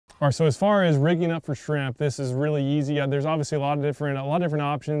All right, so as far as rigging up for shrimp, this is really easy. There's obviously a lot of different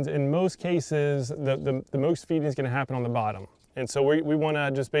options. In most cases, the most feeding is going to happen on the bottom. And so we want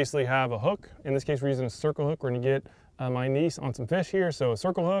to just basically have a hook. In this case, we're using a circle hook. We're going to get my niece on some fish here. So a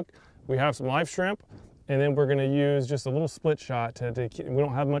circle hook, we have some live shrimp, and then we're going to use just a little split shot. We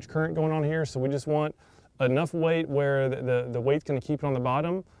don't have much current going on here, so we just want enough weight where the weight's going to keep it on the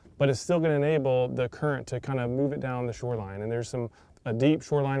bottom, but it's still going to enable the current to kind of move it down the shoreline. And there's a deep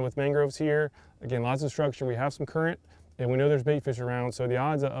shoreline with mangroves here. Again, lots of structure. We have some current, and we know there's bait fish around, so the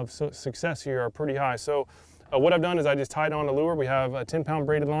odds of success here are pretty high. So what I've done is I just tied on a lure. We have a 10-pound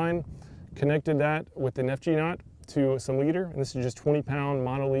braided line, connected that with an FG knot to some leader, and this is just 20-pound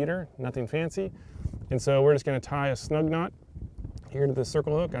mono leader, nothing fancy. And so we're just going to tie a snug knot here to the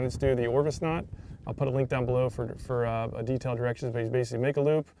circle hook. I just do the Orvis knot. I'll put a link down below for a detailed directions, but you basically make a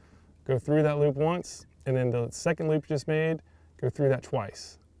loop, go through that loop once, and then the second loop you just made, go through that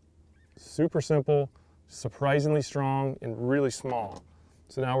twice. Super simple, surprisingly strong, and really small.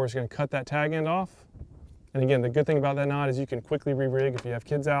 So now we're just going to cut that tag end off. And again, the good thing about that knot is you can quickly re-rig if you have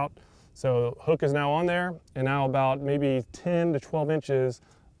kids out. So hook is now on there, and now about maybe 10 to 12 inches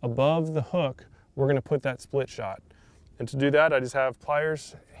above the hook, we're going to put that split shot. And to do that, I just have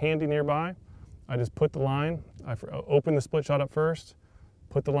pliers handy nearby. I just put the line, I open the split shot up first,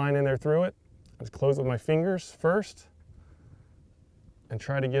 put the line in there through it. I just close with my fingers first, and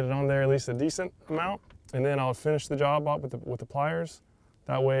try to get it on there at least a decent amount, and then I'll finish the job up with the pliers.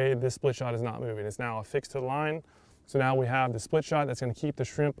 That way this split shot is not moving. It's now affixed to the line. So now we have the split shot that's going to keep the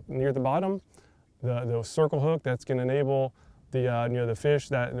shrimp near the bottom, the circle hook that's going to enable the fish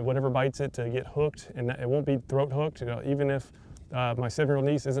that whatever bites it to get hooked, and it won't be throat hooked. Even if my 7-year-old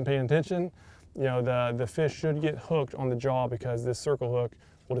niece isn't paying attention, the fish should get hooked on the jaw, because this circle hook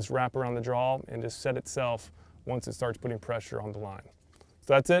will just wrap around the jaw and just set itself once it starts putting pressure on the line.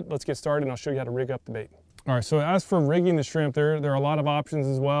 So that's it. Let's get started, and I'll show you how to rig up the bait. All right, so as for rigging the shrimp, there are a lot of options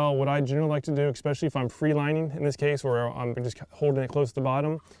as well. What I generally like to do, especially if I'm free lining in this case, where I'm just holding it close to the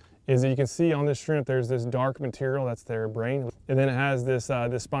bottom, is that you can see on this shrimp there's this dark material, that's their brain, and then it has this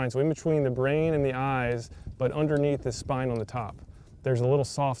spine. So in between the brain and the eyes, but underneath the spine on the top, there's a little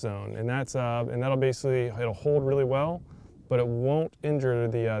soft zone, and that'll basically, it'll hold really well, but it won't injure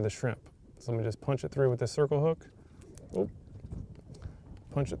the shrimp. So let me just punch it through with this circle hook. Oop.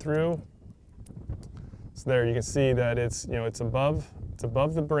 Punch it through. So there you can see that it's above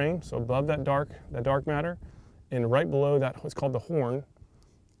the brain, so above that dark matter, and right below that what's called the horn,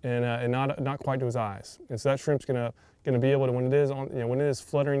 and not quite to his eyes. And so that shrimp's gonna be able to, when it is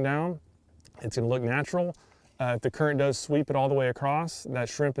fluttering down, it's gonna look natural. If the current does sweep it all the way across, that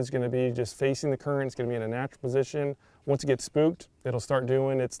shrimp is gonna be just facing the current. It's gonna be in a natural position. Once it gets spooked, it'll start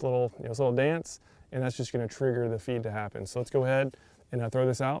doing its little dance, and that's just gonna trigger the feed to happen. So let's go ahead and throw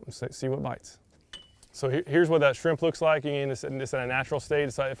this out and see what bites. So here's what that shrimp looks like. Again, it's in a natural state.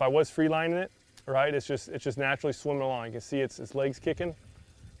 It's like if I was free lining it, right, it's just naturally swimming along. You can see its legs kicking.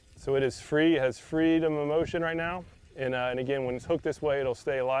 So it is free, it has freedom of motion right now. And again, when it's hooked this way, it'll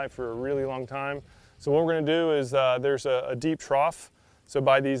stay alive for a really long time. So what we're gonna do is there's a deep trough. So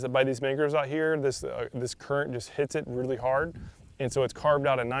by these mangroves out here, this current just hits it really hard. And so it's carved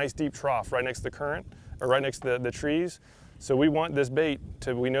out a nice deep trough right next to the current, or right next to the trees. So we want this bait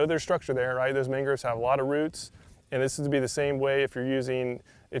we know there's structure there, right? Those mangroves have a lot of roots, and this is to be the same way if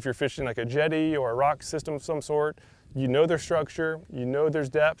you're fishing like a jetty or a rock system of some sort. You know there's structure, you know there's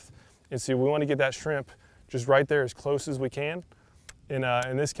depth, and so we want to get that shrimp just right there as close as we can. And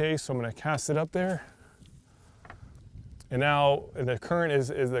in this case, so I'm going to cast it up there, and now the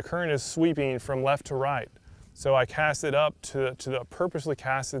current is sweeping from left to right. So I cast it up purposely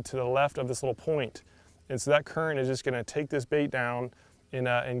cast it to the left of this little point. And so that current is just going to take this bait down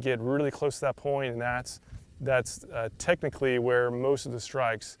and get really close to that point, and that's technically where most of the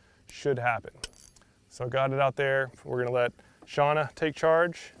strikes should happen. So I got it out there. We're going to let Shauna take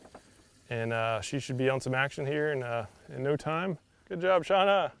charge, and she should be on some action here in no time. Good job,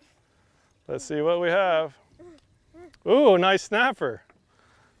 Shauna. Let's see what we have. Ooh, nice snapper.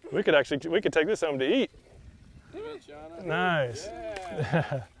 We could take this home to eat. Good, Shauna. Nice.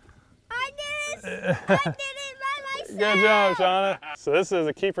 Yeah. I did it by myself. Good job, Shauna. So this is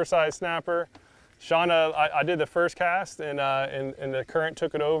a keeper-sized snapper. Shauna, I did the first cast, and the current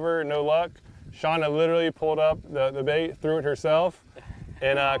took it over. No luck. Shauna literally pulled up the bait, threw it herself,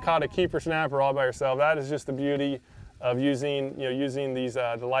 and caught a keeper snapper all by herself. That is just the beauty of using these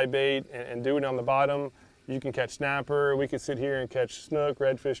the live bait and doing it on the bottom. You can catch snapper. We could sit here and catch snook,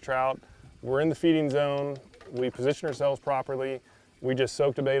 redfish, trout. We're in the feeding zone. We position ourselves properly. We just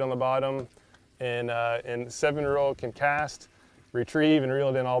soaked a bait on the bottom, and 7-year-old can cast, retrieve and reel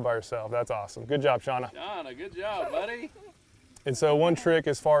it in all by herself. That's awesome. Good job, Shauna. Shauna, good job, buddy. And so one trick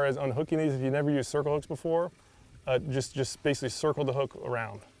as far as unhooking these, if you never used circle hooks before, just basically circle the hook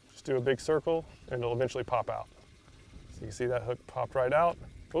around. Just do a big circle and it'll eventually pop out. So you can see that hook popped right out.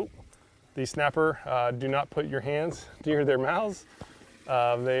 Oh, the snapper, do not put your hands near their mouths.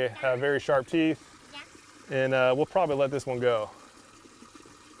 They have very sharp teeth, and we'll probably let this one go.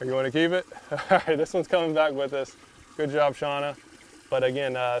 Are you going to keep it? All right, this one's coming back with us. Good job, Shauna. But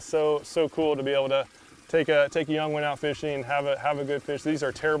again, so cool to be able to take a young one out fishing and have a good fish. These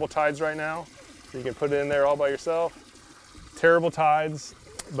are terrible tides right now, so you can put it in there all by yourself. Terrible tides,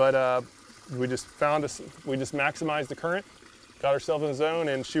 but we just maximized the current, got ourselves in the zone,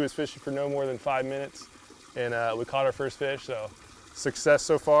 and she was fishing for no more than 5 minutes, and we caught our first fish. So success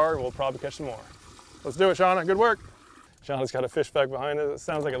so far. We'll probably catch some more. Let's do it, Shauna. Good work. Shauna's got a fish back behind us. It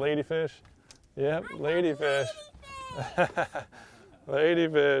sounds like a ladyfish. Yep, ladyfish.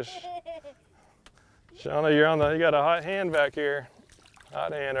 Ladyfish. Shauna, you got a hot hand back here.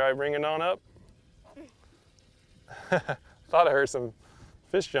 Hot hand. All right, bring it on up. Thought I heard some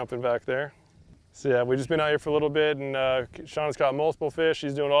fish jumping back there. So yeah, we've just been out here for a little bit, and Shauna's caught multiple fish.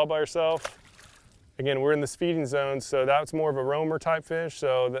 She's doing it all by herself. Again, we're in this feeding zone, so that's more of a roamer type fish.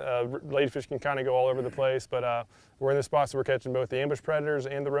 So the ladyfish can kind of go all over the place, but we're in the spots where we're catching both the ambush predators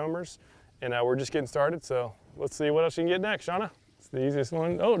and the roamers, and we're just getting started. So let's see what else you can get next, Shauna. It's the easiest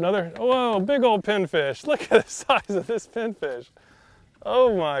one. Oh, another, whoa, big old pinfish. Look at the size of this pinfish.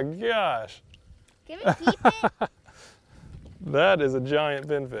 Oh my gosh. Can we keep it? That is a giant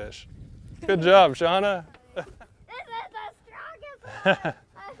pinfish. Good job, Shauna. This is the strongest one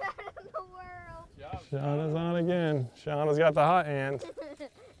I've had in the world. Shauna's on again. Shauna's got the hot hand.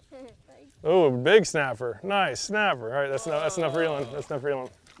 Oh, big snapper. Nice snapper. All right, that's enough reeling. That's enough reeling.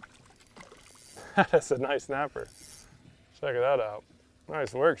 That's a nice snapper. Check that out.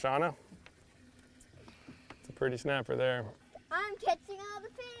 Nice work, Shauna. It's a pretty snapper there. I'm catching all the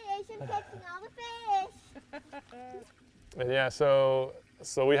fish. I'm catching all the fish. And yeah, so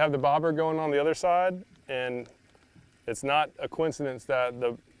we have the bobber going on the other side, and it's not a coincidence that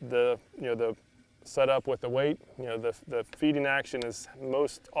the setup with the weight, the feeding action is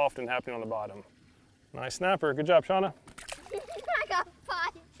most often happening on the bottom. Nice snapper. Good job, Shauna. I got 5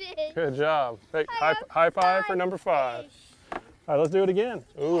 fish. Good job. Hey, high five for number 5. Fish. All right, let's do it again.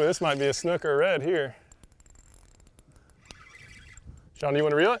 Ooh, this might be a snook or red here. Shauna, you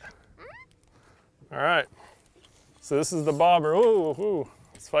want to reel it? All right. So this is the bobber. Ooh,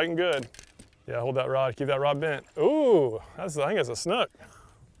 it's fighting good. Yeah, hold that rod. Keep that rod bent. Ooh, I think it's a snook.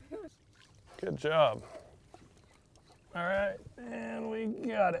 Good job. All right, and we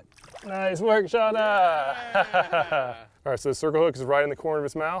got it. Nice work, Shauna. Yeah. All right, so the circle hook is right in the corner of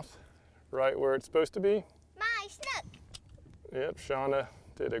his mouth, right where it's supposed to be. My snook. Yep, Shauna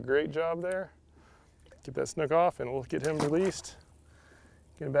did a great job there. Get that snook off and we'll get him released.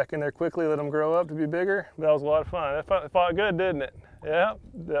 Get him back in there quickly, let him grow up to be bigger. That was a lot of fun. That fought good, didn't it? Yeah,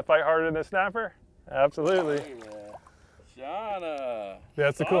 did that fight harder than a snapper? Absolutely. Yeah. Shauna.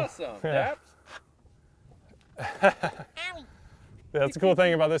 That's the cool. Awesome. Yeah. Owie. That's the cool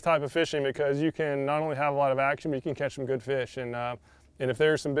thing about this type of fishing, because you can not only have a lot of action, but you can catch some good fish. And if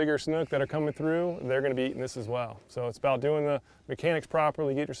there's some bigger snook that are coming through, they're going to be eating this as well. So it's about doing the mechanics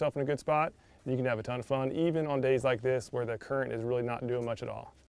properly, get yourself in a good spot. You can have a ton of fun, even on days like this where the current is really not doing much at all.